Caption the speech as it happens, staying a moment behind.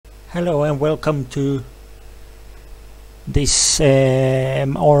Hello and welcome to this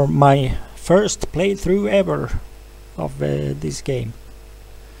or my first playthrough ever of this game.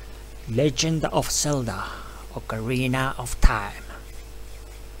 Legend of Zelda, Ocarina of Time.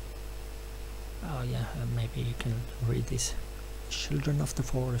 Oh yeah, maybe you can read this. Children of the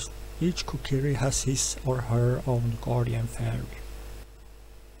forest. Each Kokiri has his or her own guardian fairy.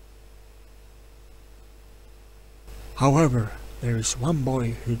 However, there is one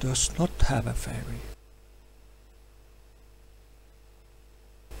boy who does not have a fairy.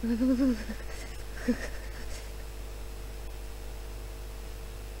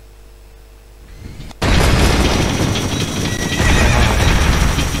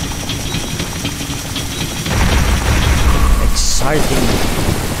 Exciting!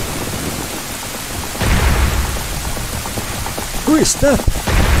 Who is that?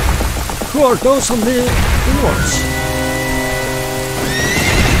 Who are those on the doors?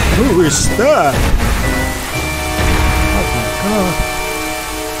 Who is that? Oh my god.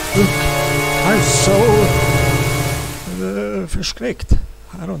 Look, I'm so förskräckt.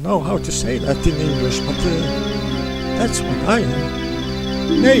 I don't know how to say that in English, but that's what I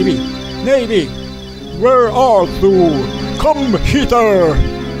am. Navy! Navy! Where are you? Come Hitler!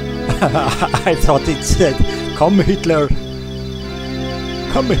 I thought it said, come Hitler.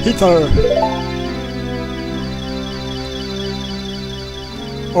 Come Hitler!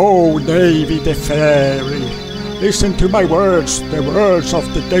 Oh, Navy the fairy, listen to my words, the words of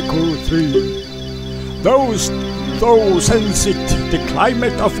the Deku 3. Those sends it, the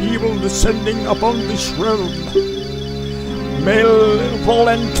climate of evil descending upon this realm.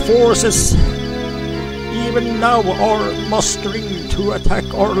 Malevolent forces even now are mustering to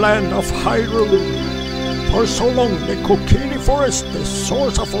attack our land of Hyrule. For so long, the Kokiri forest, the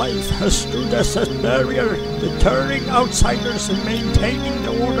source of life, has stood as a barrier, deterring outsiders and maintaining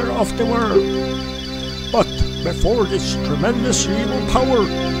the order of the world. But before this tremendous evil power,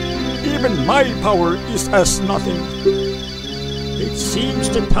 even my power is as nothing. It seems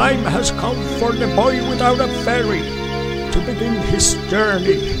the time has come for the boy without a fairy to begin his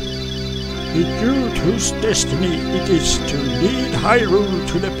journey. The youth whose destiny it is to lead Hyrule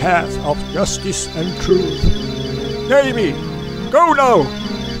to the path of justice and truth. Navy, go now!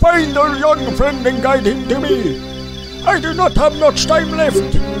 Find our young friend and guide him to me! I do not have much time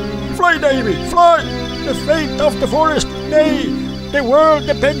left! Fly, Navy, fly! The fate of the forest, nay, the world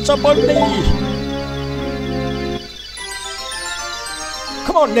depends upon thee!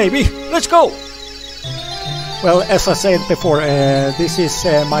 Come on, Navy, let's go! Well, as I said before, this is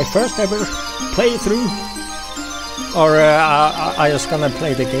my first ever playthrough, or I just gonna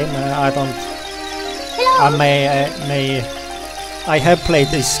play the game. I don't. Hello. I have played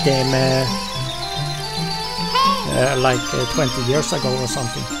this game like 20 years ago or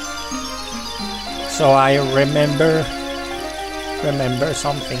something. So I remember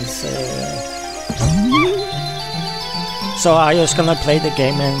some things. So I just gonna play the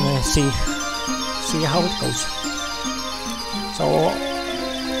game and see how it goes. So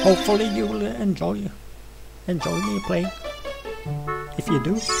hopefully you will enjoy me playing. If you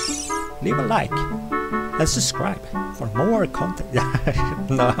do, leave a like and subscribe for more content.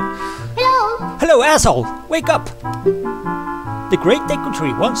 No. Hello! Hello, asshole! Wake up! The great Deku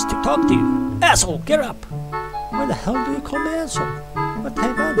tree wants to talk to you. Asshole, get up! Why the hell do you call me asshole? What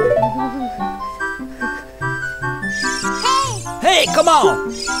have I done? Hey, come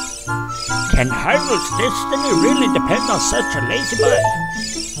on! Can Hyrule's destiny really depend on such a lazy boy?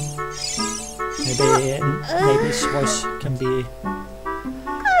 Maybe his voice can be a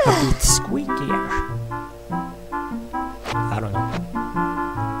bit squeakier. I don't know.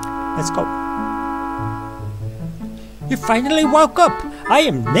 Let's go. You finally woke up! I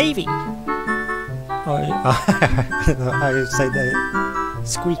am Navy! Oh, I say the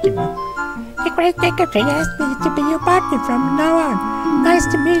squeaky man. The great Deku tree asked me to be your partner from now on. Nice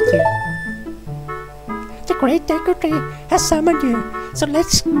to meet you. The great Deku tree has summoned you, so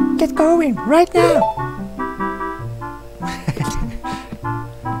let's get going right now.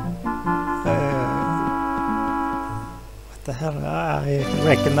 What the hell? I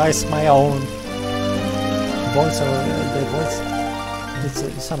recognize my own voice, or the voice.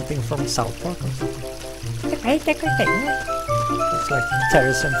 It's something from South Park or something. The great Deku tree. It's like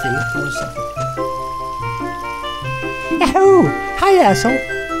Terrace and Philip or something. Yahoo! Hi, asshole!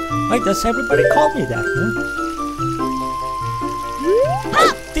 Why does everybody call me that? Huh?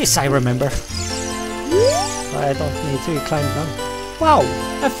 Ah, this I remember. I don't need to climb down. Wow,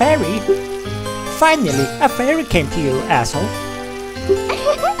 a fairy! Finally, a fairy came to you, asshole.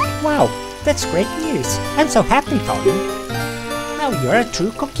 Wow, that's great news. I'm so happy for you. Now you're a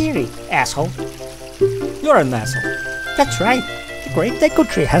true Kokiri, asshole. You're an asshole. That's right. The Great Deku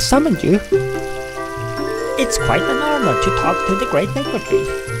Tree has summoned you. It's quite an honor to talk to the Great Deku Tree.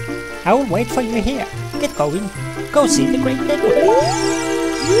 I will wait for you here. Get going. Go see the Great Deku Tree.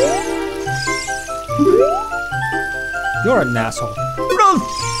 You're an asshole. Run!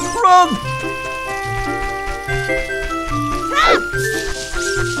 Run!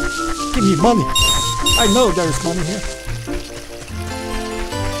 Give me money. I know there's money here.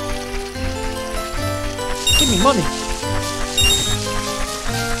 Give me money.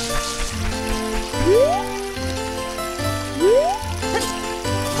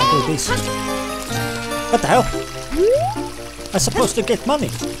 I'll do this. What the hell? I'm supposed to get money.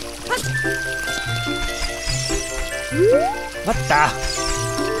 What the?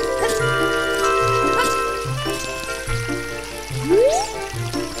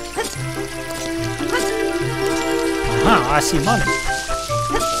 Aha, I see money.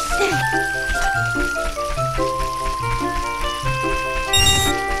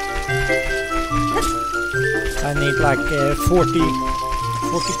 I need like 40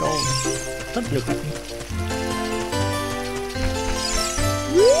 gold. Don't look at me.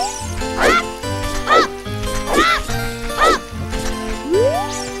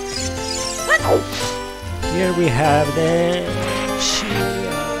 Here we have the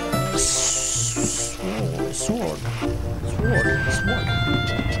sword.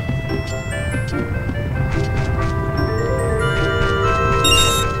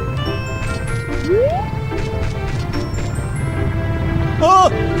 Oh!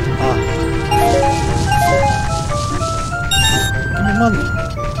 Give me money.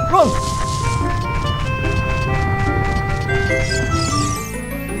 Run!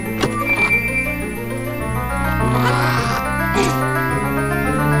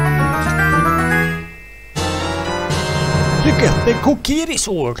 Look at the Kokiri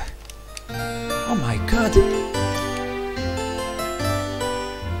sword! Oh my god!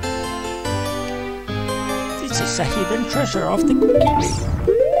 This is a hidden treasure of the Kokiri.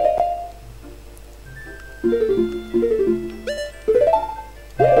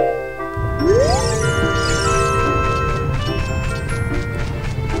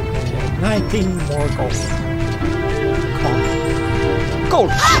 19 more gold. Come on.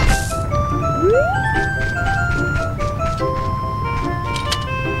 Gold!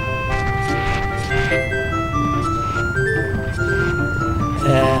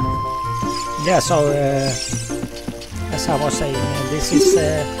 Yeah, so as I was saying, this is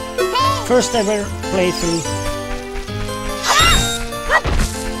first ever playthrough.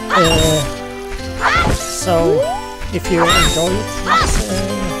 So if you enjoy it,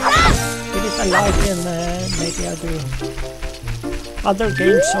 give it a like, and maybe I'll do other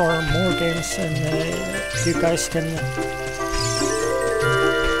games or more games, and you guys can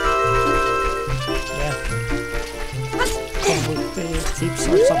come with tips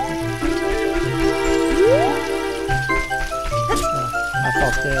or something. I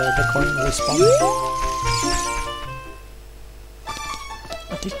thought the coin responded,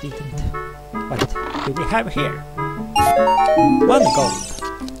 but it didn't. What do we have here? 1 gold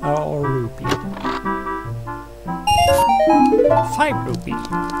or rupee. 5 rupee.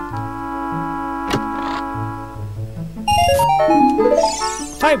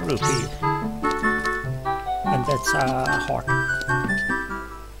 5 rupee. And that's a heart.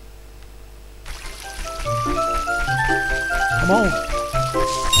 Come on.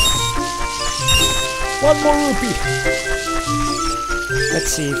 1 more rupee. Let's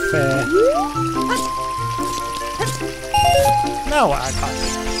see if... No, I got it.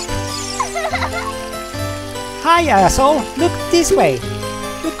 Hi, asshole. Look this way.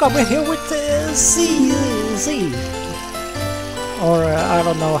 Look over here with Z. Or I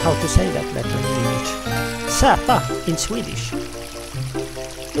don't know how to say that letter in English. Zeta in Swedish.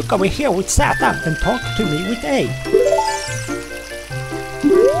 Look over here with Zeta and talk to me with A.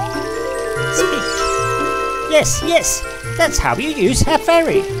 Speak. Yes, that's how you use a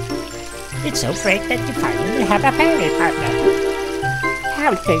fairy. It's so great that you finally have a fairy partner.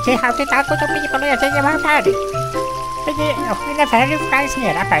 How to talk to people is about fairy. When a fairy flies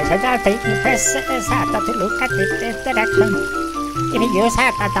near a person, I think you press Zeta to look at its direction. If you use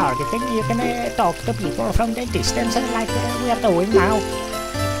Zeta targeting, you can talk to people from the distance like we are doing now.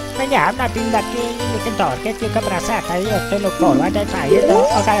 When you have nothing that you can target, you can press Zeta to look forward and try it.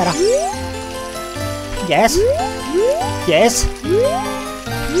 Okay, Yes.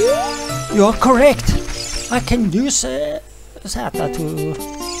 You are correct. I can use Zeta to move.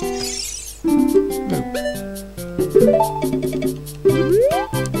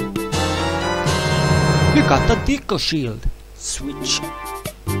 You got the Deku shield. Sweet. switch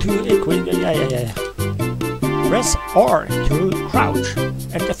to equip. Yeah. Press R to crouch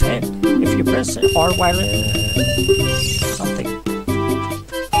and defend. If you press R while something.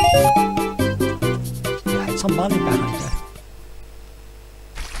 You had some money behind that.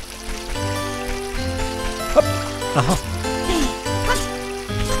 Hup.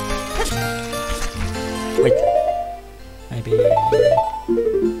 Wait. Maybe.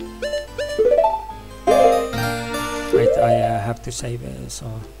 Wait, I have to save it, so.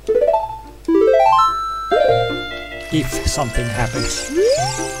 If something happens.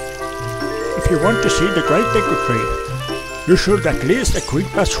 If you want to see the great Deku tree, you should at least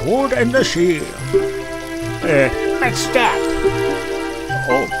equip a sword and a shield. What's that?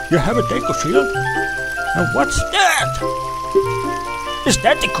 Oh, you have a Deku shield? And what's that? Is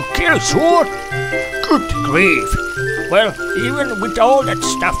that the Kokiri sword? Good grief! Well, even with all that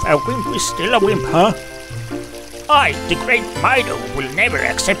stuff, a wimp is still a wimp, huh? I, the great Mido, will never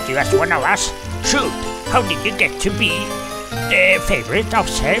accept you as one of us. Shoot, how did you get to be the favorite of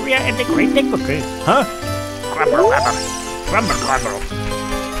Saria and the great Deku tree, huh? Grumble, grumble, grumble, grumble.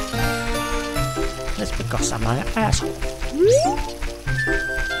 That's because I'm an asshole.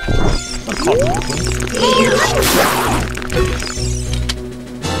 Don't call me a wimp.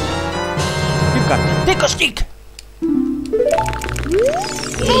 You got the Deku stick!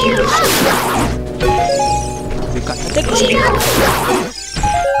 You got the Deku stick!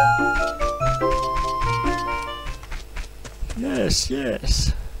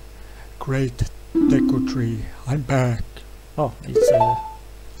 Yes. Great Deku tree, I'm back. Oh, it's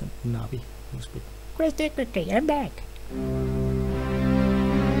Navi. Great Deku tree, I'm back.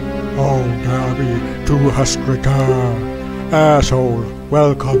 Oh, Navi, du hast returned. Asshole,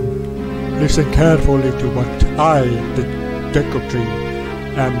 welcome. Listen carefully to what I, the Deku tree,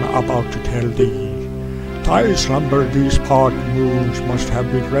 am about to tell thee. Thy slumber these past moons must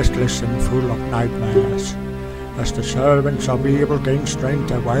have been restless and full of nightmares. As the servants of evil gain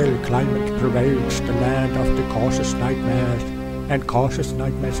strength, a wild climate pervades the land of the causes nightmares, and causes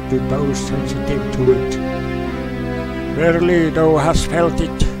nightmares to those sensitive to it. Verily thou hast felt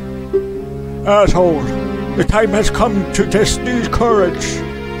it. Asshole, the time has come to test these courage.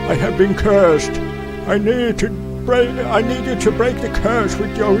 I have been cursed. I need you to break the curse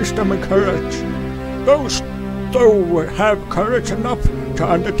with your wisdom and courage. Thou have courage enough to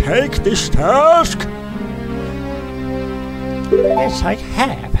undertake this task? Yes, I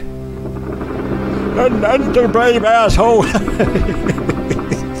have. And enter, brave asshole.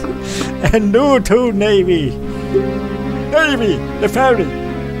 And you too, Navy. Navy, the fairy.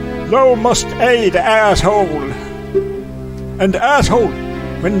 Thou must aid asshole. And asshole,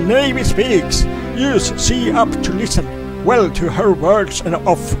 when Navy speaks, use C up to listen well to her words and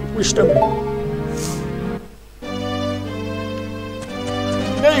of wisdom.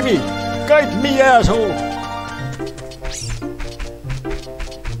 Navy, guide me, asshole.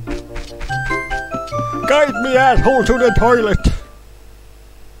 Guide me, asshole, to the toilet.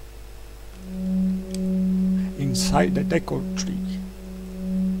 Inside the Deku tree.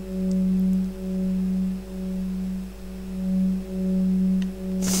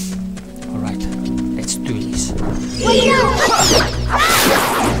 Alright, let's do this.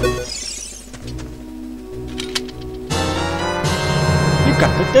 You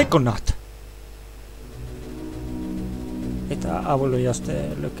got the Deku nut. I will just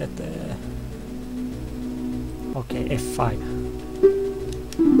look at the... Okay, F5.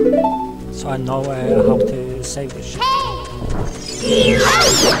 So I know how to save this shit.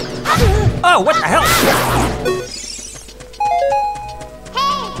 Oh, what the hell?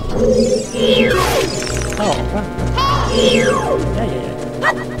 Oh, what? Yeah.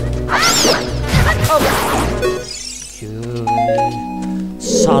 Oh. You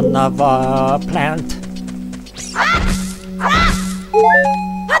son of a plant.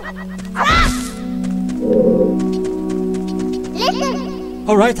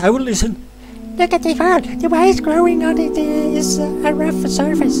 Alright, I will listen. Look at the fern. The way it's growing on it is a rough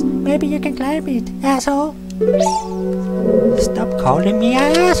surface. Maybe you can climb it, asshole. Stop calling me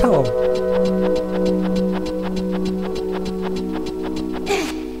an asshole.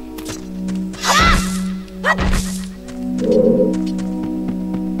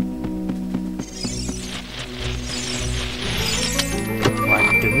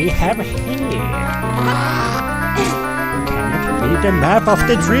 What do we have here? The map of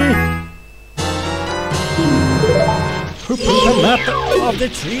the tree? Who put the map of the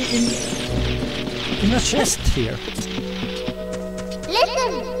tree in a chest here?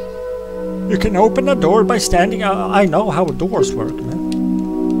 Listen! You can open a door by standing. I know how doors work, man.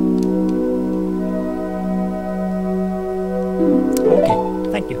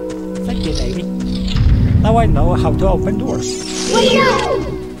 Thank you. Thank you, Navy. Now I know how to open doors.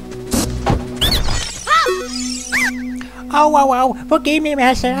 Oh, wow, wow. Forgive me,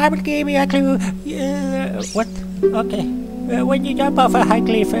 Master. I will give you a clue. What? Okay. When you jump off a high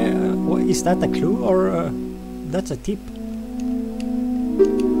cliff, is that a clue or that's a tip?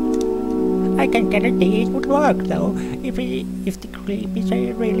 I can guarantee it would work, though, if the cliff is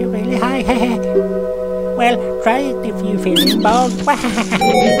really, really high. Well, try it if you feel bold.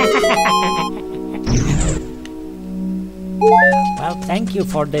 Well, thank you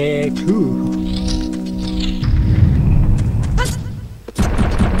for the clue.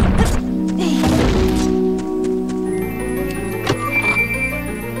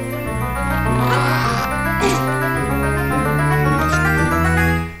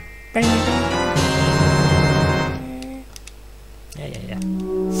 Yeah.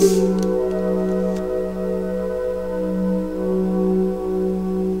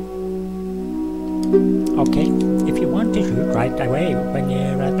 Okay, if you want to shoot right away when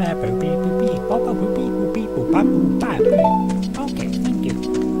you're at okay, thank you.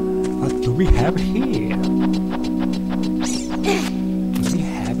 What do we have here? We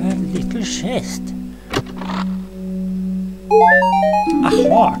have a little chest. A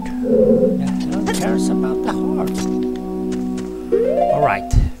heart. The hell cares about the heart?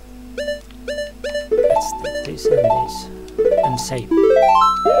 Alright. Let's take this and this and save.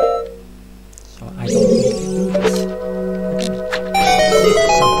 So I don't need to do this. If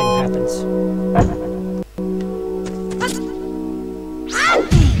something happens.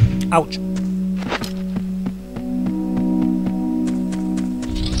 Ouch!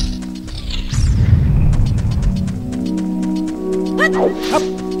 Up.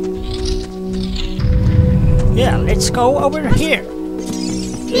 Yeah, let's go over here.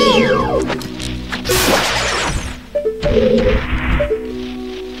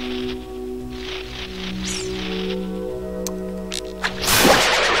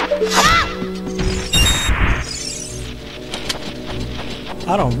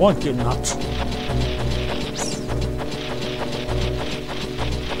 I don't want you nuts.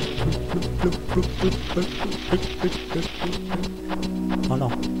 Oh no.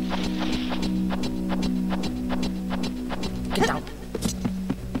 Get down.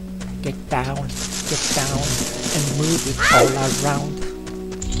 Get down. Get down. And move it all around.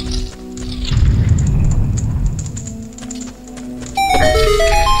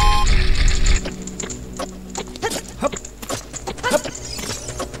 Hup.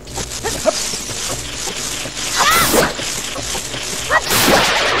 Hup. Hup.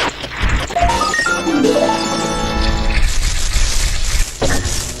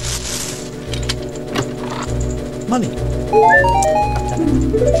 Money.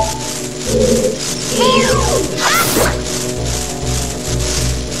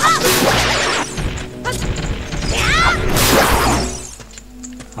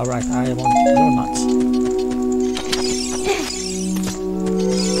 All right, I want your nuts.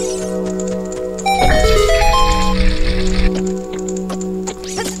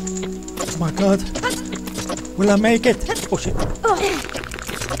 Oh my God! Will I make it? Oh shit!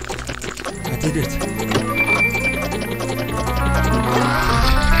 I did it.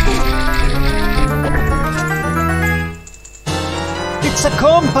 It's a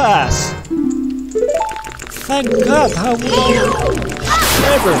compass! Thank God, how would I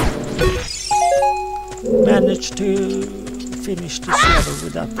ever manage to finish this level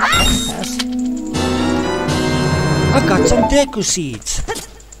without the compass? I got some Deku seeds!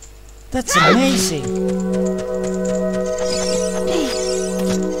 That's amazing!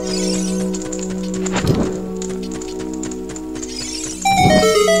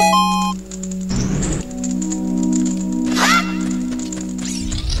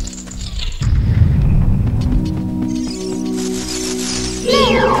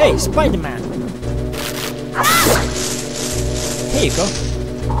 Hey, Spider-Man! Here you go.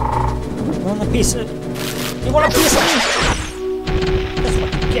 Want a piece of... You want a piece of me? That's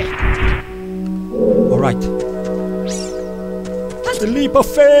what you get. Alright. The leap of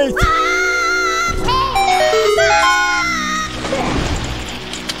faith!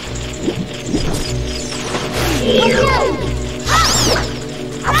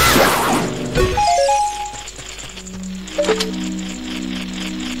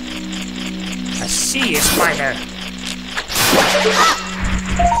 I see you, Spider!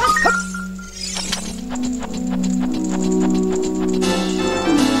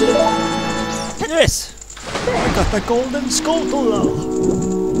 Yes! I got the golden skull.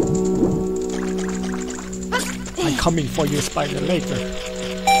 I'm coming for you, Spider, later.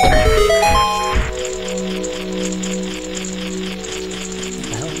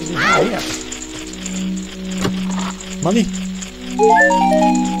 we have here? Money?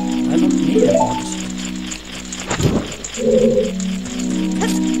 I don't need it, honestly.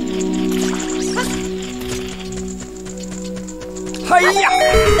 Hiya!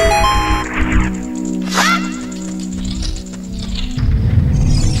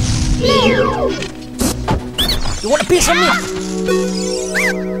 You want a piece of me?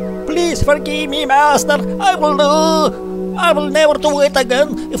 Please forgive me, master. I will never do it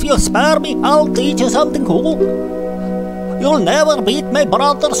again. If you spare me, I'll teach you something cool. You'll never beat my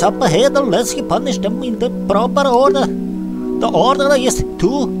brothers up ahead unless you punish them in the proper order. The order is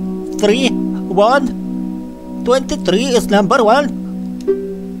 2, 3, 1. 23 is number 1.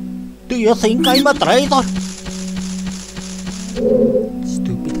 Do you think I'm a traitor?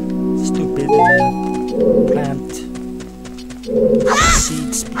 Stupid plant.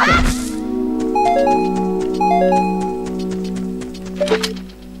 Seeds. Oh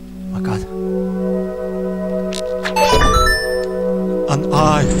my God.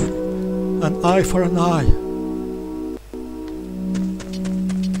 An eye for an eye.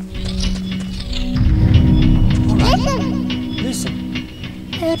 Listen.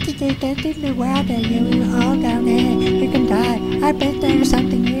 If you get in the water, you will fall down there. You can die. I bet there's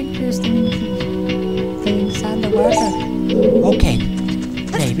something interesting things underwater. Okay,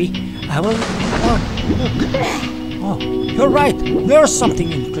 maybe I will. Oh, look. Oh, you're right. There's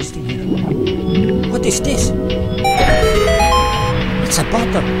something interesting here. What is this? It's a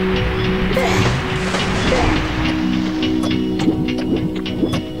bottle.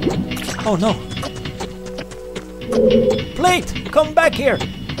 Oh no. Plate, come back here.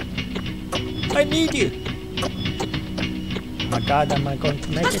 I need you. Oh my God, am I going to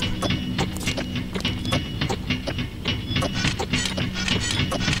make it?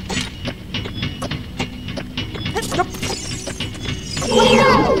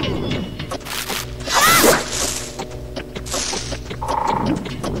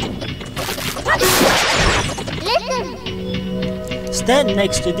 Stand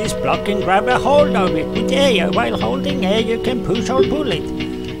next to this block and grab a hold of it with A. While holding A, you can push or pull it.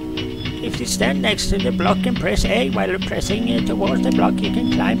 If you stand next to the block and press A while pressing it towards the block, you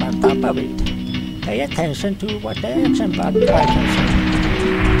can climb on top of it. Pay attention to what the action button icons are.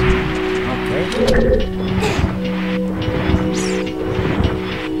 Okay.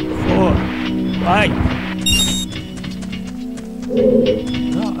 4, 5.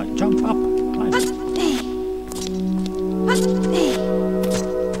 No, jump up. Climb.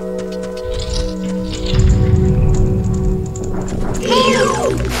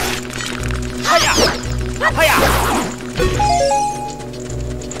 Hiya!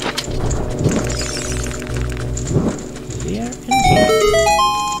 Here and here.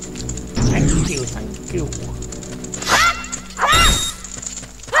 Thank you.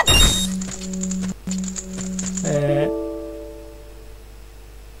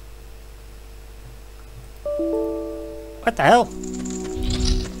 What the hell?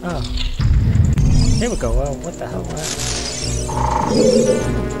 Oh. Here we go. What the hell?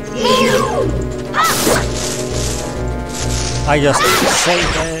 I just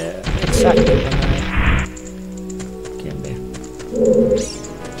saved exactly when I came there.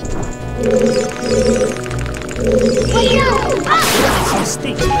 Some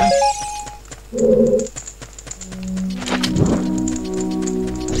sticks, man.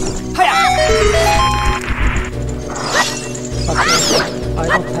 Hiya! Okay, I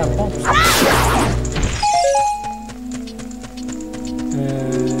don't have bombs.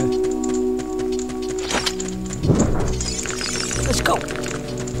 Let's go!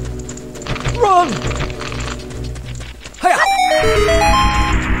 Run! Hiya!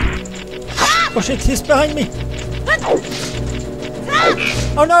 Oh shit, he's behind me!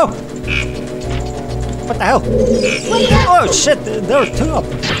 Oh no! What the hell? Oh shit, there are 2 of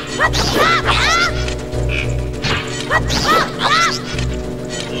them!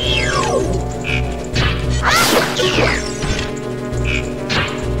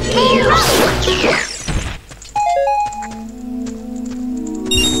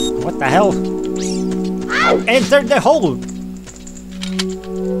 What the hell? Enter the hole!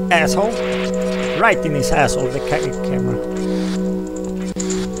 Asshole! Right in his asshole, the camera.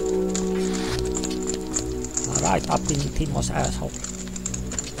 Right up in Timo's asshole.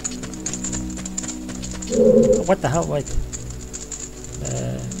 What the hell? Wait.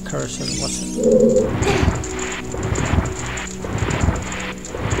 Cursor, what's it?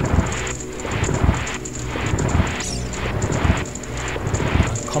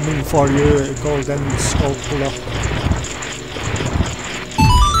 Coming for you, golden sculptor.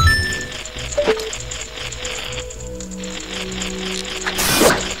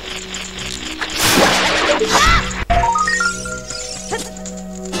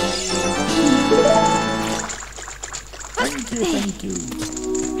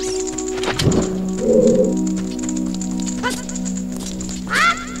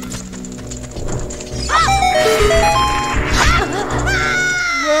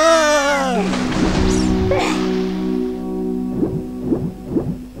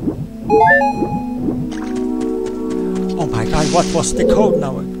 What was the code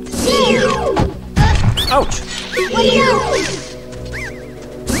now? Ouch!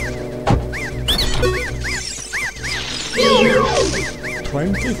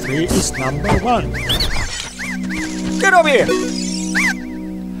 23 is number 1. Get over here!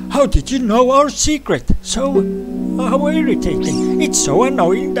 How did you know our secret? So, how irritating. It's so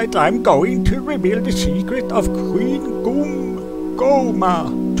annoying that I'm going to reveal the secret of Queen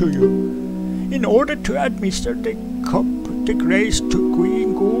Goma to you. In order to administer the cup, the grace to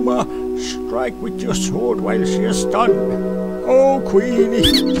Queen Goma, strike with your sword while she is stunned. Oh,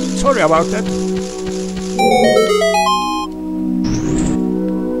 Queenie. Sorry about that.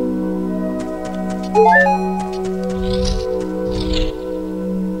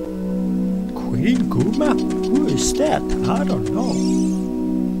 Queen Guma? Who is that? I don't know.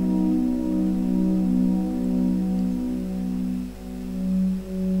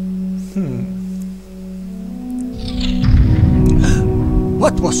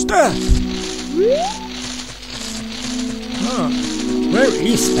 What was that? Where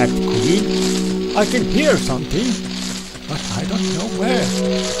is that queen? I can hear something, but I don't know where.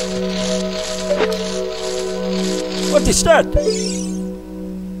 What is that?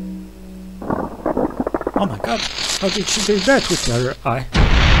 Oh my god, how did she do that with her eye?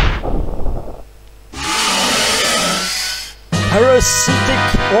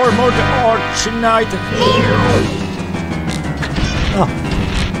 Parasitic armored archinide. Oh.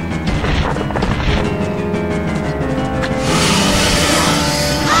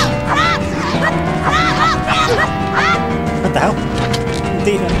 What the hell?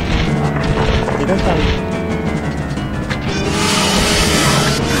 Didn't tell you.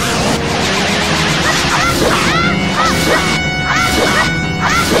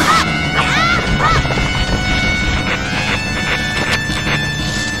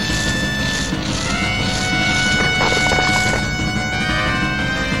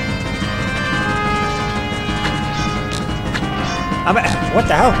 What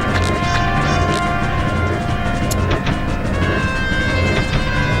the hell?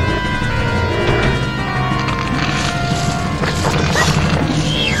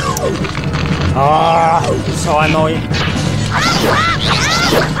 Ah, so annoying.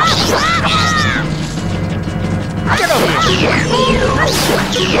 Get over here!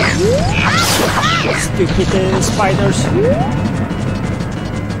 Stupid spiders.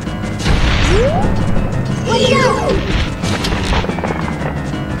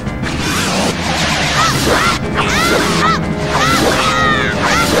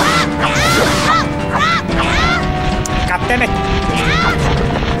 God damn it!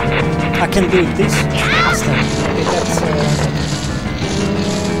 I can do this. Maybe that's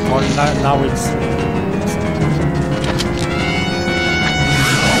or now it's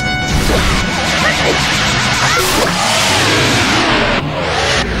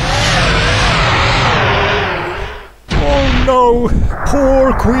oh no,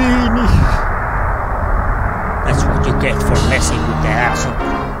 poor Queenie. That's what you get for messing with the asshole.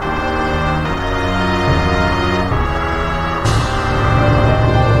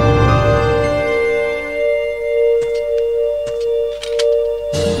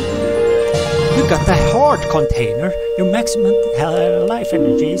 Got the heart container, your maximum life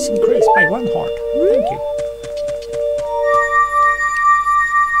energy is increased by 1 heart. Thank you.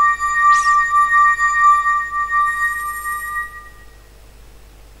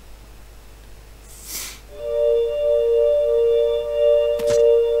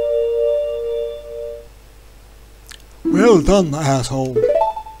 Well done, asshole.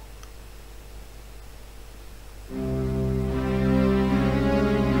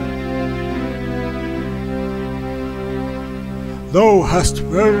 Thou hast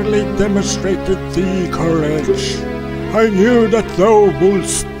verily demonstrated thee courage. I knew that thou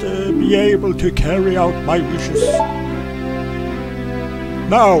wouldst be able to carry out my wishes.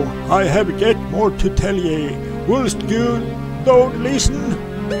 Now I have yet more to tell ye. Wouldst you thou listen?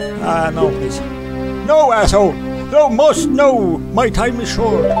 No, please. No, asshole! Thou must know! My time is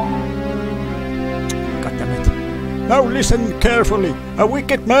short. God damn it. Now listen carefully. A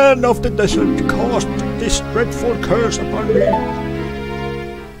wicked man of the desert caused this dreadful curse upon me.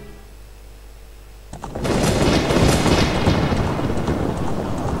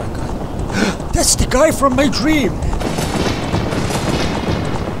 That's the guy from my dream!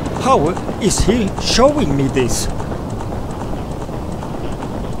 How is he showing me this?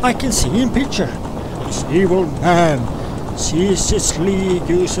 I can see in picture. This evil man ceaselessly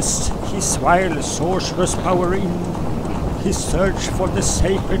uses his vile sorcerous power in his search for the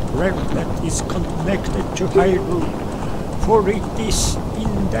sacred realm that is connected to Hyrule. For it is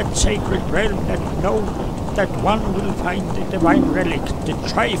in that sacred realm that no that one will find the divine relic, the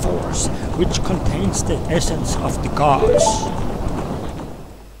Triforce, which contains the essence of the gods.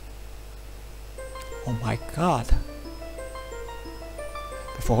 Oh my god.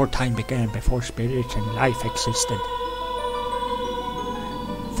 Before time began, before spirit and life existed,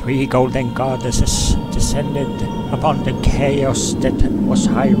 3 golden goddesses descended upon the chaos that was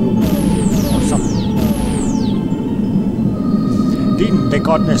Hyrule, or something. Din, the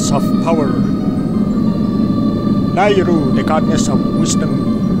goddess of power, Nairu, the goddess of wisdom,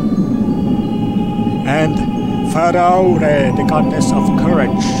 and Faraure, the goddess of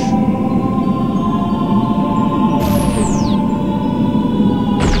courage.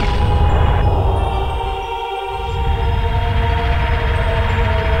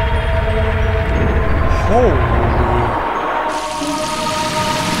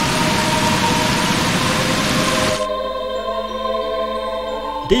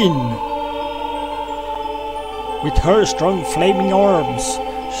 Din, with her strong flaming arms,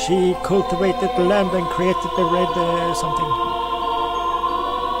 she cultivated the land and created the red something.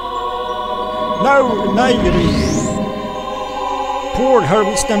 Now Nairi poured her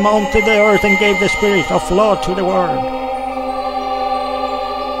wisdom onto the earth and gave the spirit of law to the world.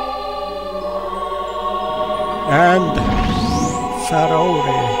 And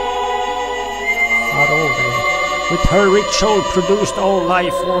Faraure, with her ritual, produced all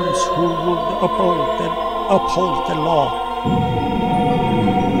life forms who would uphold the law.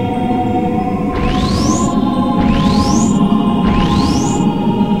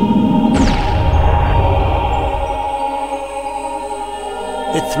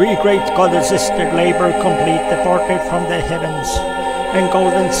 The 3 great goddesses that labor complete departed from the heavens, and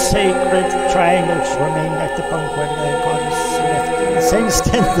golden sacred triangles remain at the point where the goddess left. Since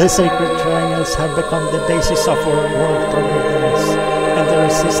then, the sacred triangles have become the basis of our world providence and the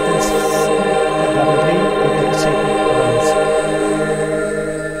resistance that are laid within the sacred ones.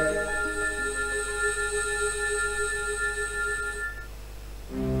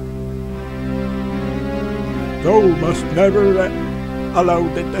 Thou must never allow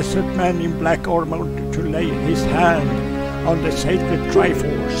the desert man in black armor to lay his hand on the sacred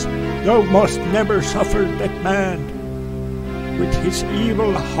Triforce. Thou must never suffer that man with his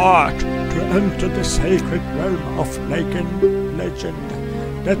evil heart to enter the sacred realm of legend.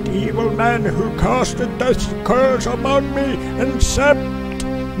 That evil man who cast the death curse upon me and sapped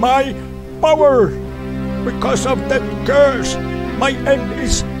my power. Because of that curse, my end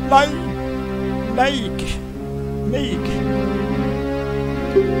is meek.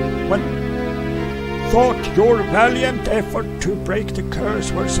 When thought your valiant effort to break the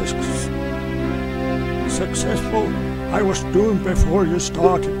curse was successful, I was doomed before you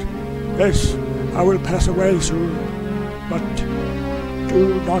started. Yes, I will pass away soon, but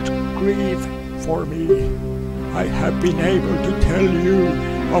do not grieve for me. I have been able to tell you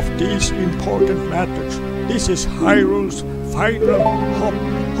of these important matters. This is Hyrule's final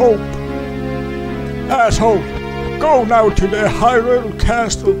hope. Asshole, go now to the Hyrule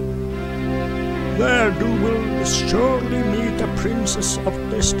Castle. There you will surely meet a princess of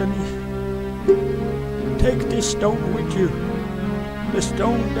destiny. Take this stone with you. The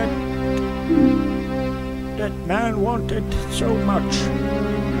stone that man wanted so much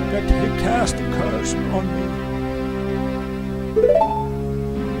that he cast a curse on me.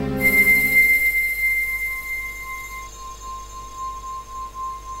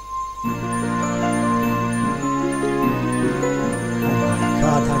 Oh my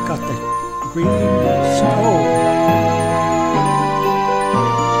god, I got the green stone.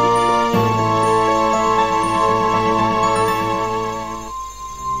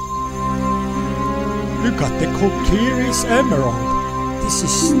 You got the Kokiri's emerald. This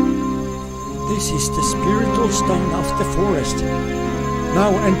is the spiritual stone of the forest,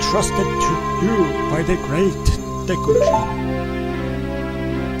 now entrusted to you by the great Deku.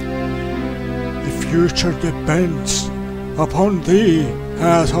 The future depends upon thee,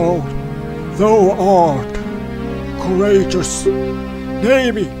 asshole. Thou art courageous.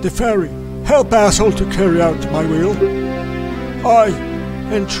 Navy, the fairy, help asshole to carry out my will. I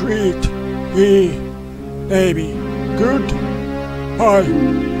entreat thee, Navy. Goodbye.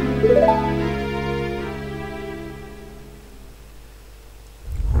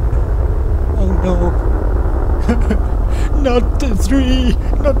 Oh no. Not the tree,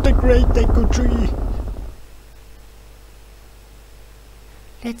 not the great Deku tree.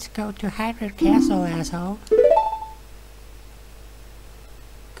 Let's go to Hyrule Castle, asshole.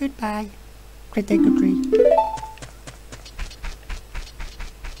 Goodbye, great Deku tree.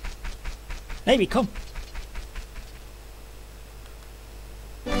 Navy, come.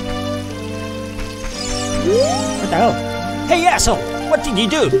 the hell? Hey, asshole! What did you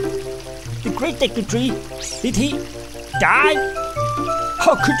do? The great Deku Tree? Did he die?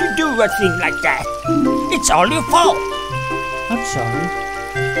 How could you do a thing like that? It's all your fault! I'm sorry.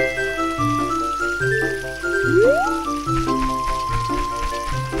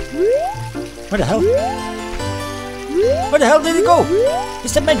 Where the hell? Where the hell did he go?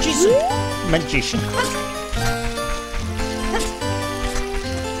 It's the magician. Magician?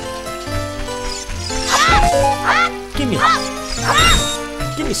 Give me.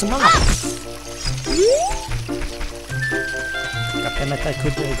 Give me some money. God damn it, I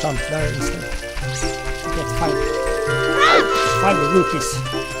could jump there instead. Get 5 rupees.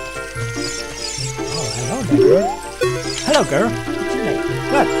 Oh, hello there, girl. Hello, girl. What's your name?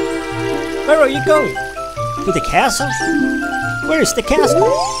 What? Where are you going? To the castle? Where is the castle?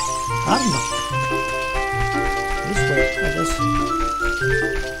 I don't know. This way, I guess.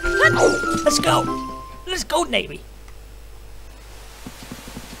 Let's go! Let's go, Navy!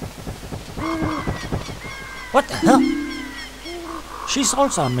 What the hell? She's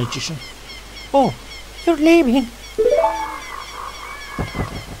also a magician. Oh, you're leaving.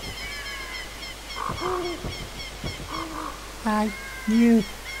 I knew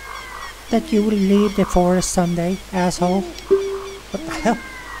that you will leave the forest someday, asshole. What the hell?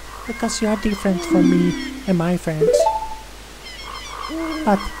 Because you are different from me and my friends.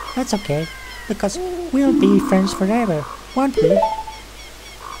 But that's okay, because we'll be friends forever, won't we?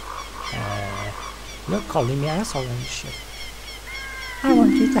 You're calling me asshole and shit. I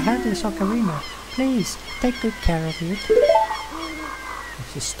want you to have this ocarina. Please, take good care of it.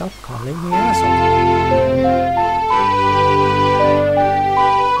 Just stop calling me asshole.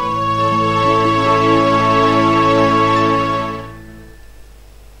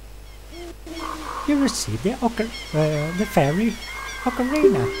 You received the fairy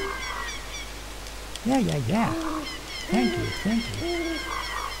ocarina. Yeah. Thank you.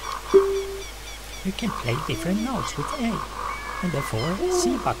 You can play different notes with A, and the 4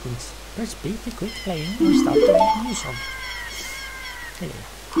 C buttons. Press B to quit playing or start the new song. Here.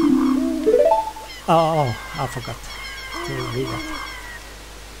 Oh, I forgot to read that.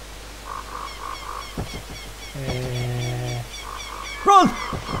 Run!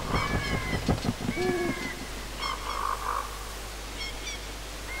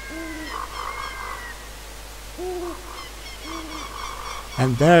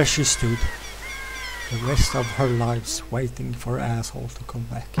 And there she stood, the rest of her lives waiting for asshole to come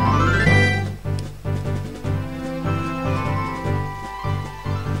back.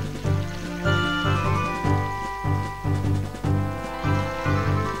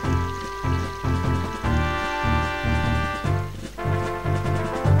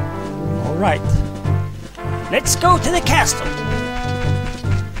 All right, let's go to the castle.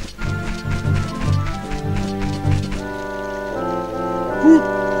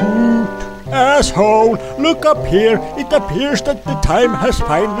 Asshole, look up here. It appears that the time has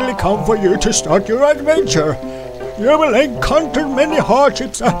finally come for you to start your adventure. You will encounter many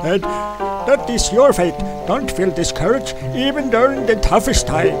hardships ahead. That is your fate. Don't feel discouraged, even during the toughest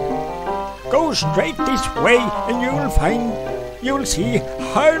time. Go straight this way and you will see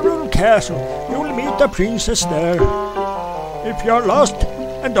Hyrule Castle. You will meet the princess there. If you are lost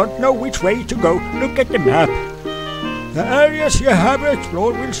and don't know which way to go, look at the map. The areas you have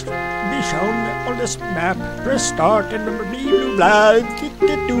explored will be shown on this map. Press start and blah blah blah.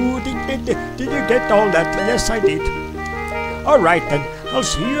 Did you get all that? Yes, I did. Alright then, I'll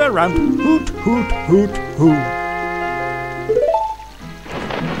see you around. Hoot, hoot, hoot, hoot.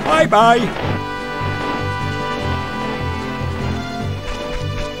 Bye bye.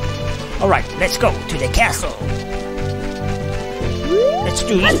 Alright, let's go to the castle. Let's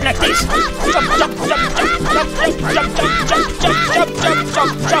do it like this. Jump, jump, jump, jump, jump, jump, jump,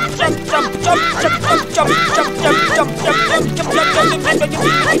 jump, jump, jump, jump, jump, jump, jump, jump, jump,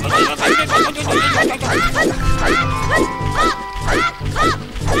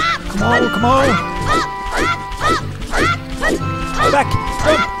 Come on. Back,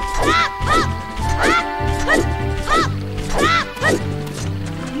 jump.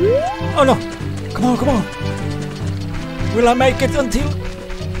 Oh no, come on. Will I make it until...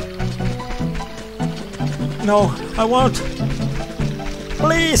 No, I won't.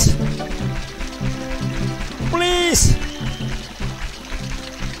 Please!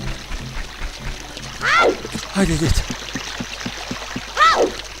 I did it.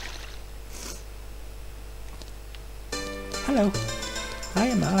 Hello, I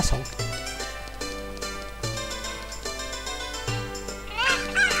am an asshole.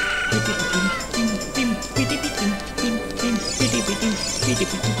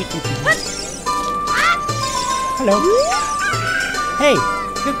 Hello. Hey,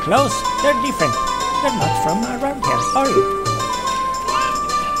 your clothes, they're different. You're not from around here, are you?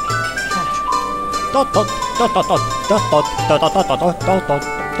 Dot dot dot dot dot dot dot dot dot dot dot dot dot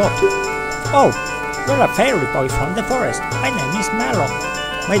dot. Oh, you're a fairy boy from the forest. My name is Mallow.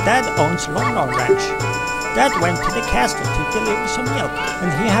 My dad owns Long Long Ranch. Dad went to the castle to deliver some milk, and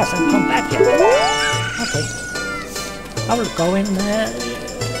he hasn't come back yet. Okay. I will go and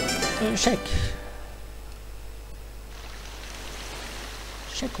check.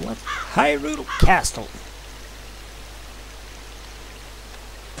 Check what? Hyrule Castle.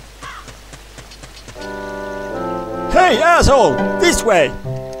 Hey, asshole! This way!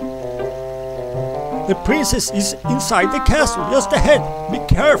 The princess is inside the castle, just ahead. Be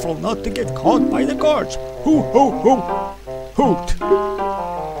careful not to get caught by the guards. Hoo hoo hoo! Hoot!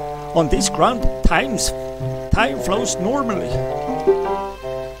 On this ground, time flows normally.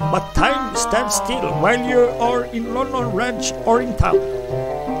 But time stands still while you are in London Ranch or in town.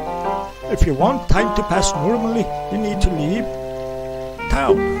 If you want time to pass normally, you need to leave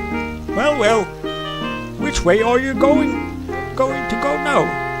town. Well, which way are you going to go now?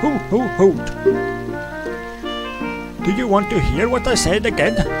 Hoo hoo hoot! Do you want to hear what I said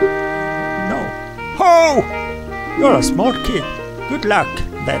again? No. Ho! You're a smart kid. Good luck,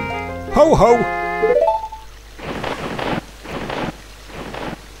 then. Ho ho!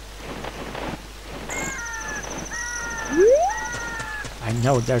 I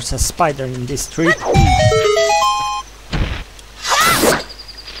know there's a spider in this tree.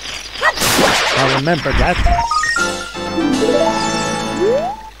 I'll remember that.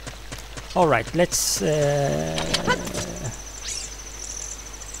 Alright, let's...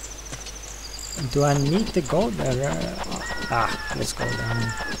 do I need to go there? Let's go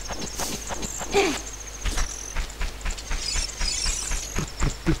down.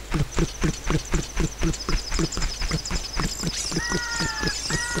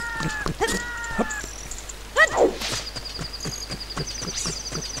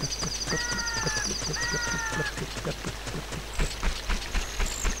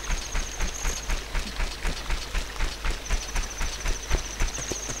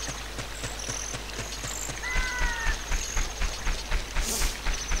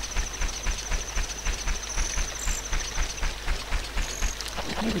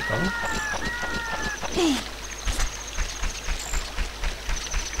 Here we go.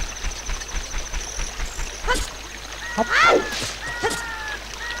 Hop.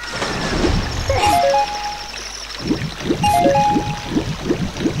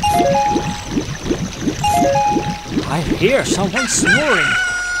 I hear someone snoring.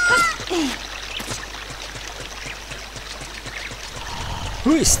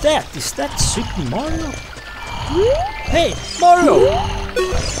 Who is that? Is that Super Mario? Hey, Mario!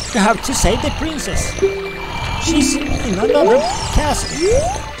 You have to save the princess. She's in another castle.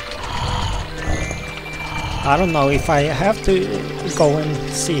 I don't know if I have to go and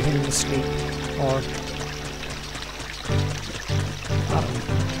see him sleep or...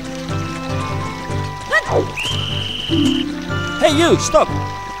 Hey you, stop!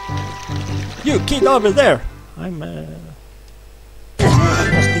 You kid over there! I'm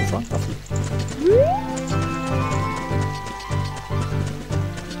just in front of you.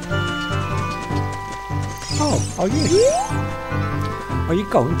 Oh, are you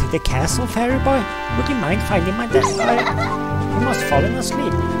going to the castle, fairy boy? Would you mind finding my desk? I must have fallen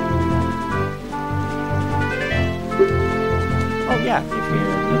asleep. Oh yeah, if you...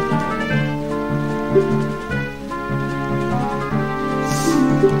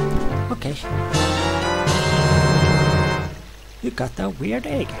 Okay. You got a weird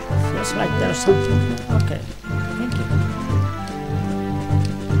egg. Feels like there's something... Okay, thank you.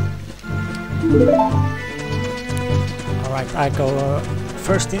 Alright, I go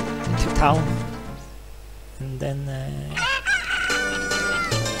first into town and then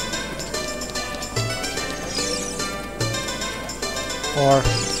or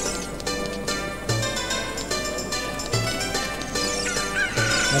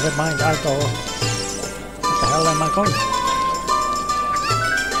never mind, I go. What the hell am I going?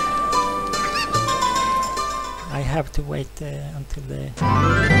 I have to wait until the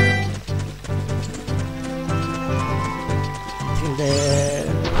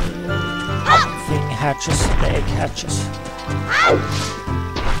thing hatches, the egg hatches.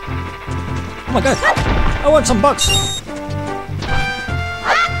 Oh my god! I want some bugs!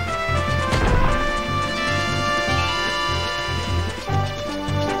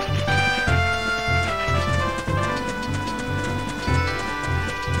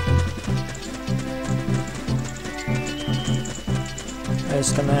 I'm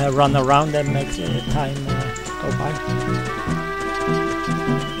just gonna run around and make the time go go by.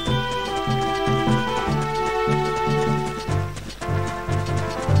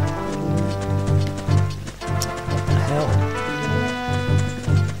 What the hell?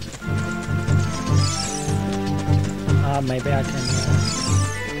 Maybe I can...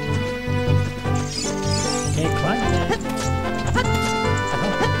 can you climb there?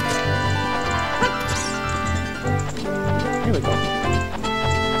 Here we go.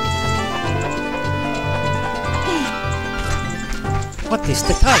 What is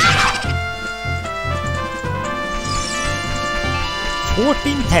the time?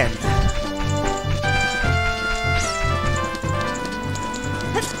 14:10.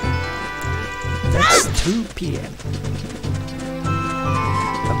 That's 2 p.m.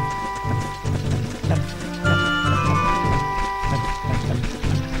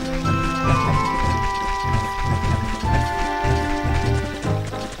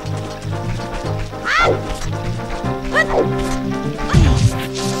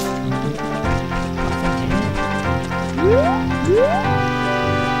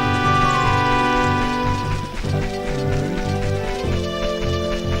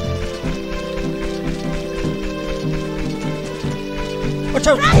 Watch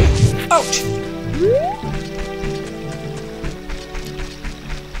out! Ouch!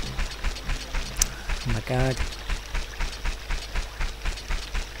 Oh my god.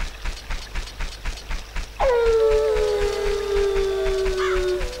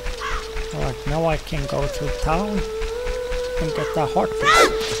 Alright, now I can go to town and get the heart fix.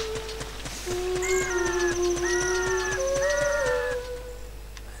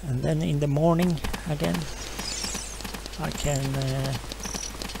 And then in the morning again I can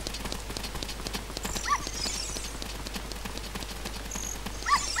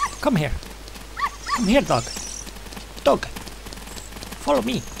come here. Come here, dog. Dog. Follow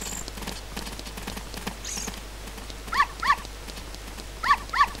me.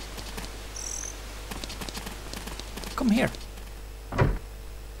 Come here.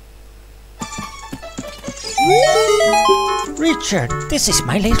 Richard, this is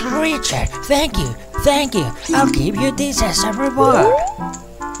my little Richard. Thank you, thank you. I'll give you this as a reward.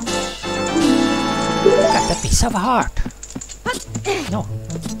 Got a piece of heart. No.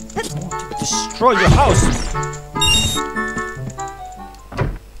 I want to destroy your house.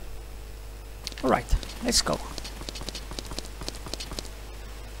 Alright, let's go.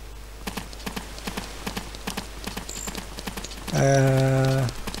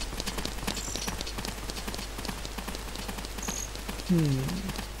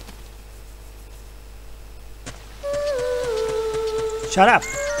 Shut up.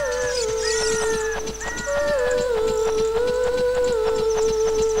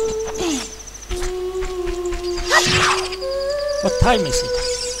 What time is it?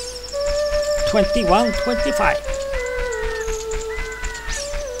 21:25.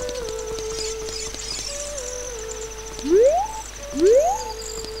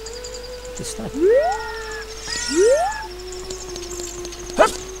 What is that?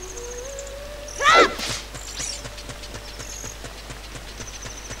 Hup!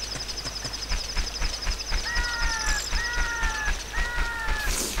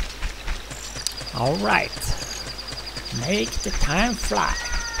 All right. Make the time fly.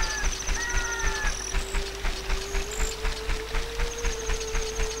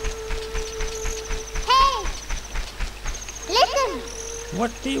 Hey! Listen!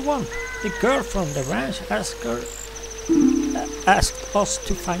 What do you want? The girl from the ranch asked us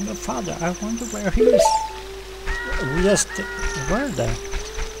to find your father. I wonder where he is. We just were there.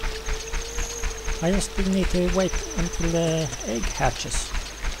 I just need to wait until the egg hatches.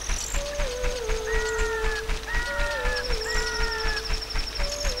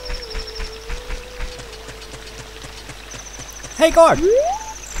 Hey, guard!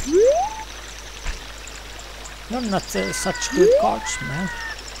 You're not such good guards, man.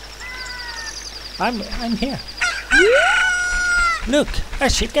 I'm here. Look, a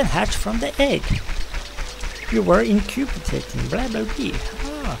chicken hatched from the egg. You were incubating, blah blah blah.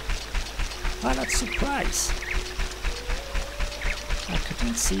 Ah, what a surprise! I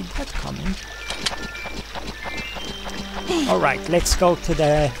couldn't see that coming. All right, let's go to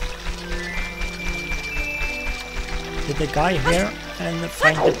the guy here and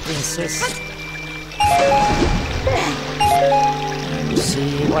find the princess and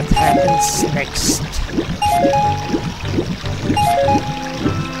see what happens next.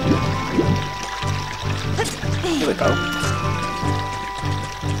 Here we go.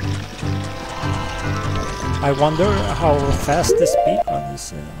 I wonder how fast the speedrun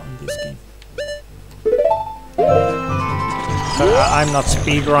is on this game. I'm not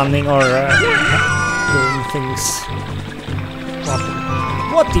speedrunning or doing things.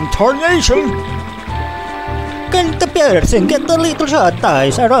 What in tarnation? Can the person get the little short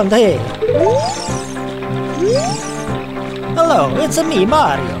eyes around here? Hello, it's me,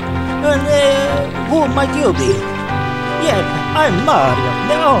 Mario. And who might you be? Yeah, I'm Mario,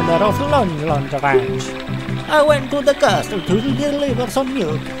 the owner of Lon Ranch. I went to the castle to deliver some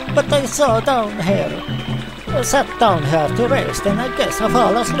milk, but I sat down here to rest, and I guess I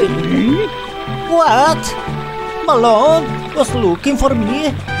fell asleep. What? Malone was looking for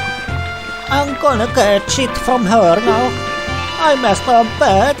me? I'm gonna get shit from her now. I messed up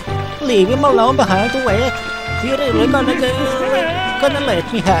bad. Leave him alone behind to wait. He really gonna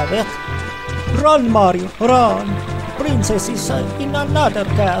let me have it. Run, Mario, run. Princess is in another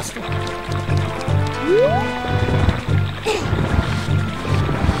castle.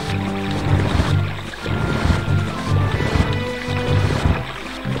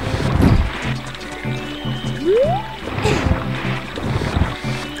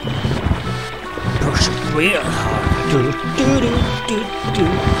 Push it real hard.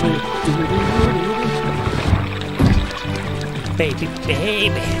 Baby,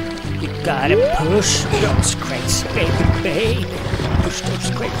 baby, you gotta push those crates, baby. Push those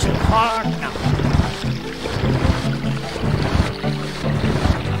crates so hard now.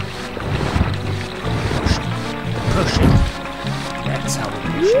 Push it. That's how we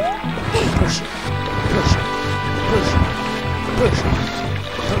push it. Push it. Push it. Push it. Push it.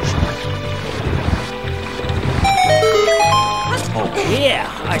 Push it. Oh yeah,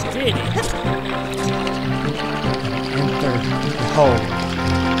 I did it. Enter the hole.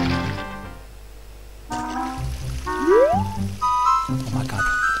 Oh my god.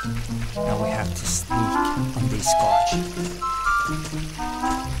 Now we have to sneak on this scotch.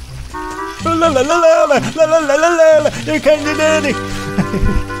 La la la la la la la la la la. You can't do that.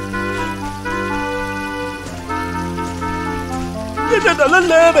 La la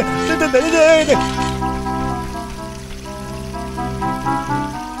la la la la.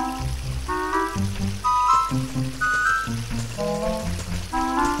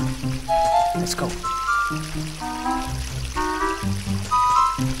 Let's go.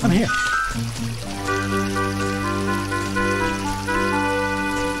 I'm here.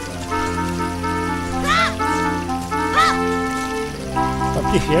 Don't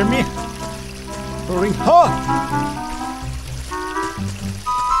you hear me? Hurry, ha!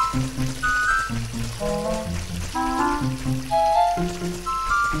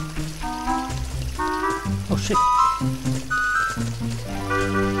 Oh shit.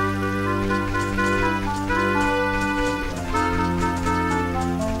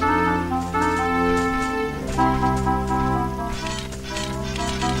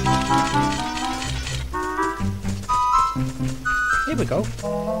 Here we go.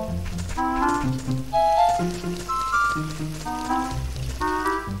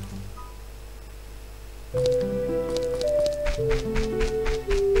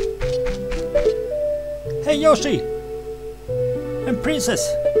 Hey Yoshi! And Princess!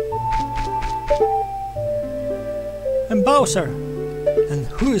 And Bowser! And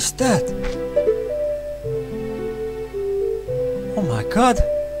who is that? Oh my god!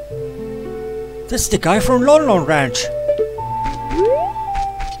 That's the guy from Lon Ranch!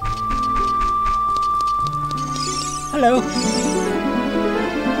 Hello!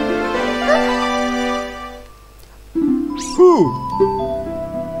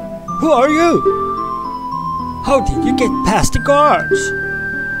 Who are you? How did you get past the guards?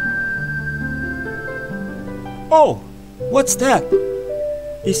 Oh, what's that?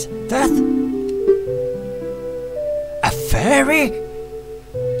 Is that a fairy?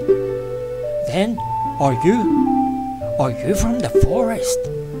 Then are you from the forest?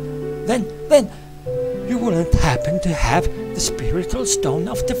 Then you wouldn't happen to have the spiritual stone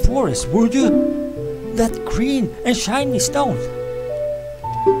of the forest, would you? That green and shiny stone.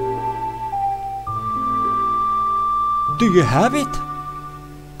 Do you have it?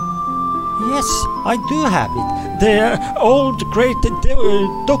 Yes, I do have it. The old great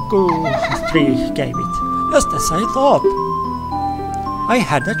Deku tree gave it, just as I thought. I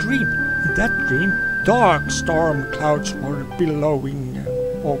had a dream. In that dream, dark storm clouds were billowing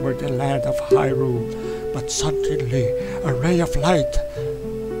over the land of Hyrule, but suddenly a ray of light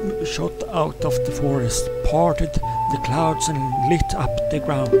shot out of the forest, parted the clouds and lit up the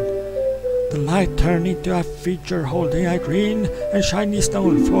ground. The light turned into a figure holding a green and shiny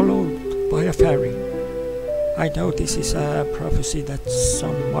stone, followed by a fairy. I know this is a prophecy that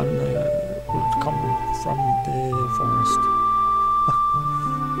someone will come from the forest.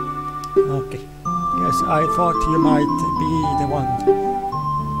 Okay. Yes, I thought you might be the one.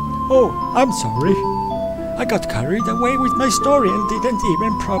 Oh, I'm sorry. I got carried away with my story and didn't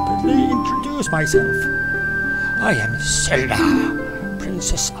even properly introduce myself. I am Zelda,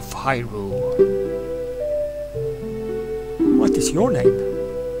 Princess of Hyrule. What is your name? ...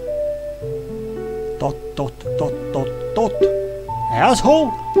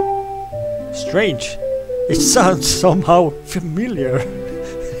 Asshole? Strange. It sounds somehow familiar.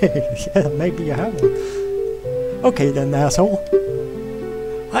 Yeah, maybe you have one. Okay then, asshole.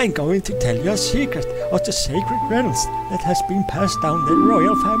 I'm going to tell you a secret of the sacred realms that has been passed down the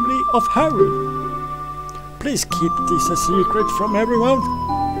royal family of Hyrule. Please keep this a secret from everyone.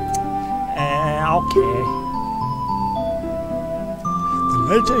 Okay. The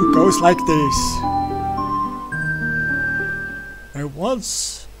legend goes like this. There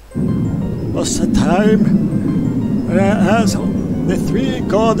once was a time as the three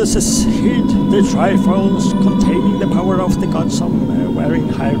goddesses hid the Triforce containing the power of the gods somewhere in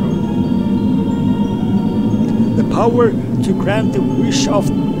Hyrule. The power to grant the wish of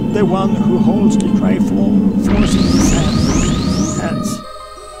the one who holds the Triforce in his hands.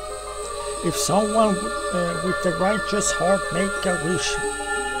 If someone with the righteous heart make a wish,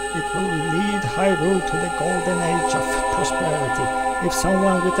 it will lead Hyrule to the golden age of prosperity. If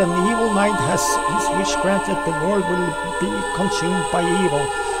someone with an evil mind has his wish granted, the world will be consumed by evil.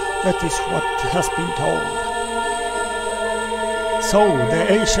 That is what has been told. So the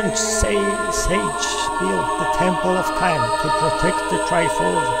ancient sage built the Temple of Time to protect the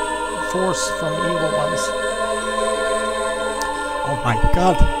Triforce from evil ones. Oh my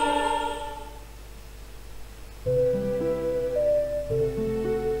god!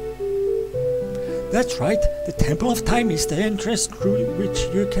 That's right, the Temple of Time is the entrance through which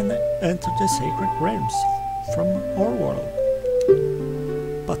you can enter the sacred realms from our world.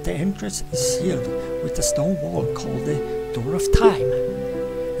 But the entrance is sealed with a stone wall called the Door of Time.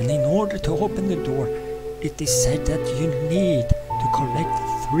 And in order to open the door, it is said that you need to collect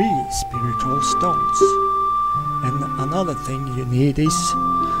 3 spiritual stones. And another thing you need is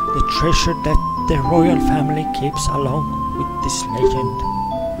the treasure that the royal family keeps along with this legend.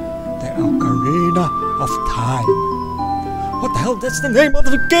 The Ocarina of Time. What the hell, that's the name of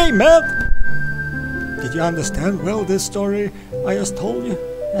the game, man! Did you understand well this story I just told you?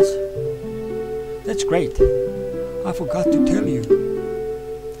 Yes. That's great. I forgot to tell you.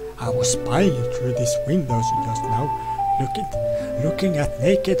 I was spying through these windows just now, looking at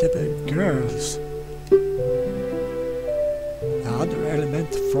naked girls. The other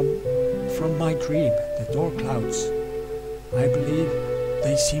element from my dream, the door clouds, I believe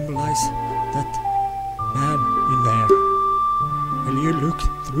they symbolize that man in there. Will you look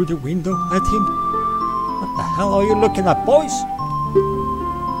through the window at him? What the hell are you looking at, boys?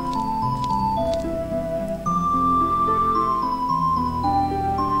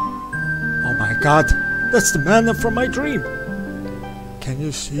 Oh my god, that's the man from my dream. Can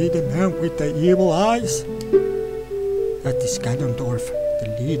you see the man with the evil eyes? That is Ganondorf, the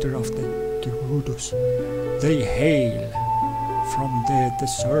leader of the Gerudos. They hail from the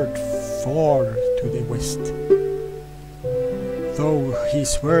desert far to the west. Though he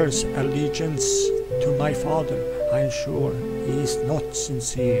swears allegiance to my father, I am sure he is not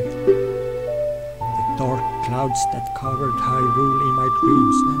sincere. The dark clouds that covered Hyrule in my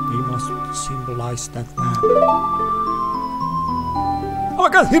dreams, they must symbolize that man. Oh my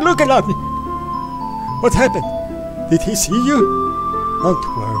god, he's looking at me! What happened? Did he see you? Don't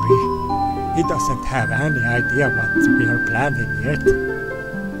worry. He doesn't have any idea what we are planning yet.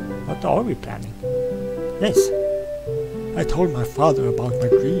 What are we planning? Yes, I told my father about my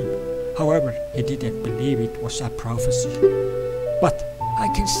dream. However, he didn't believe it was a prophecy. But I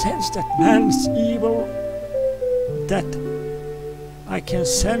can sense that man's evil... I can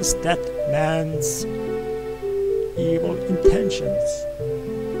sense that man's evil intentions.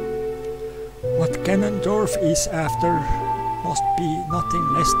 What Ganondorf is after must be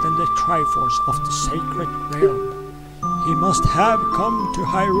nothing less than the Triforce of the sacred realm. He must have come to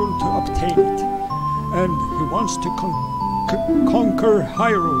Hyrule to obtain it, and he wants to conquer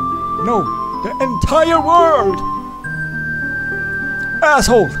Hyrule. No, the entire world!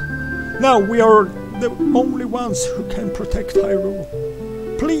 Asshole! Now we are the only ones who can protect Hyrule.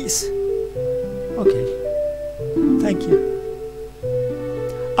 Please! Okay. Thank you.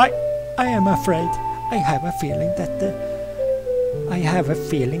 I am afraid. I have a feeling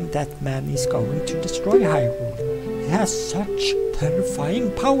that man is going to destroy Hyrule. He has such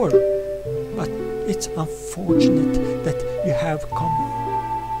terrifying power. But it's unfortunate that you have come.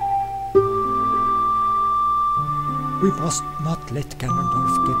 We must not let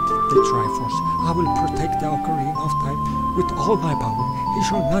Ganondorf get the Triforce. I will protect the Ocarina of Time with all my power. He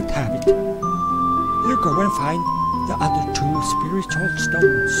shall not have it. You go and find the other 2 spiritual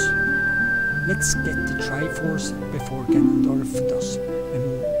stones. Let's get the Triforce before Ganondorf does, and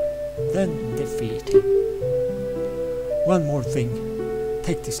then defeat him. One more thing.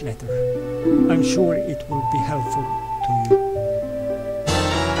 Take this letter. I'm sure it will be helpful to you.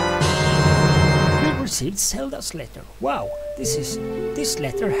 We received Zelda's letter. Wow, this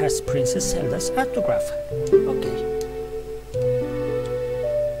letter has Princess Zelda's autograph. Okay.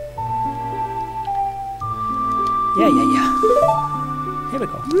 Yeah. Here we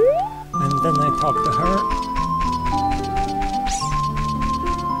go. And then I talk to her.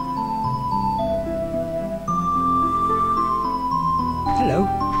 Hello.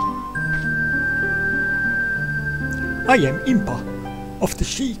 I am Impa of the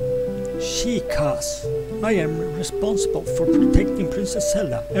Sheikahs. I am responsible for protecting Princess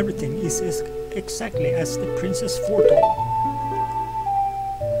Zelda. Everything is exactly as the princess foretold.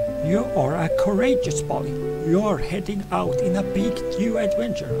 You are a courageous boy. You are heading out in a big new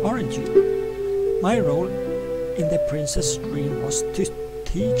adventure, aren't you? My role in the princess dream was to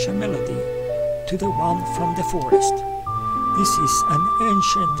teach a melody to the one from the forest. This is an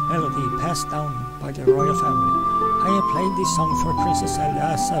ancient melody passed down by the royal family. I have played this song for Princess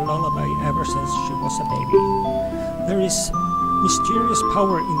Zelda as a lullaby ever since she was a baby. There is mysterious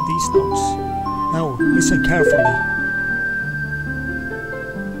power in these notes. Now listen carefully.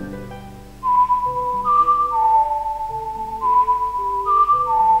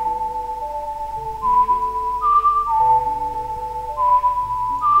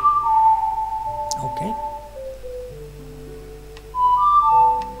 Okay.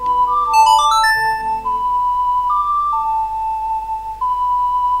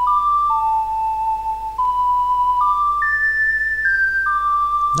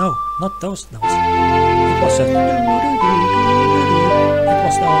 No, not those notes. It was a... It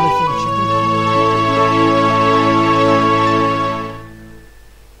was the only thing she did.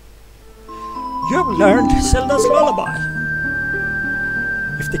 You've learned Zelda's lullaby.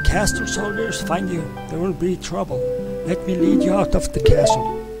 If the castle soldiers find you, there will be trouble. Let me lead you out of the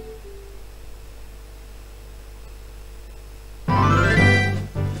castle.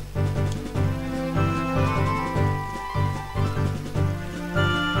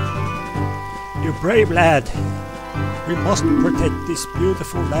 You brave lad. We must protect this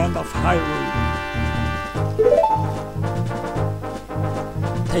beautiful land of Hyrule.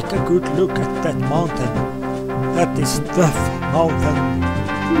 Take a good look at that mountain. That is Death Mountain,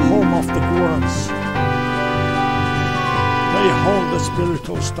 home of the Gorons. They hold the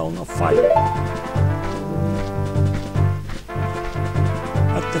spiritual stone of fire.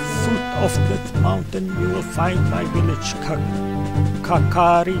 At the foot of that mountain you will find my village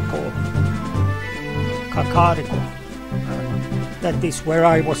Kakariko. That is where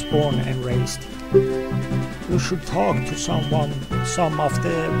I was born and raised. You should talk to some of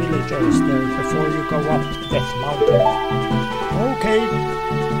the villagers there before you go up Death Mountain. Okay.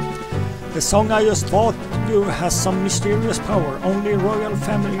 The song I just taught you has some mysterious power. Only royal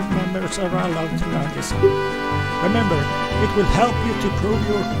family members are allowed to learn this song. Remember, it will help you to prove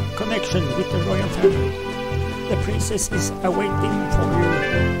your connection with the royal family. The princess is awaiting for you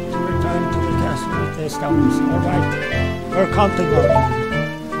to return to the castle with the stones. Alright, we're counting on you.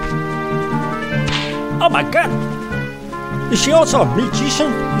 Oh my god! Is she also a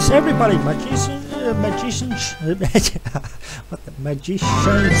magician? Is everybody magicians? What the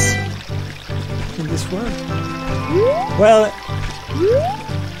magicians in this world? Well,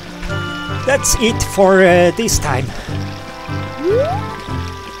 that's it for this time.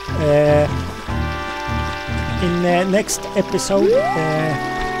 In the next episode,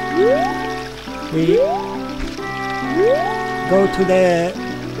 we go to the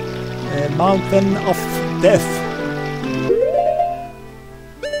Mountain of Death.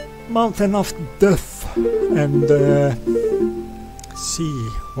 Mountain of Death, and see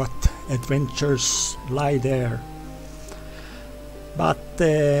what adventures lie there. But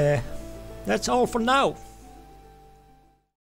that's all for now.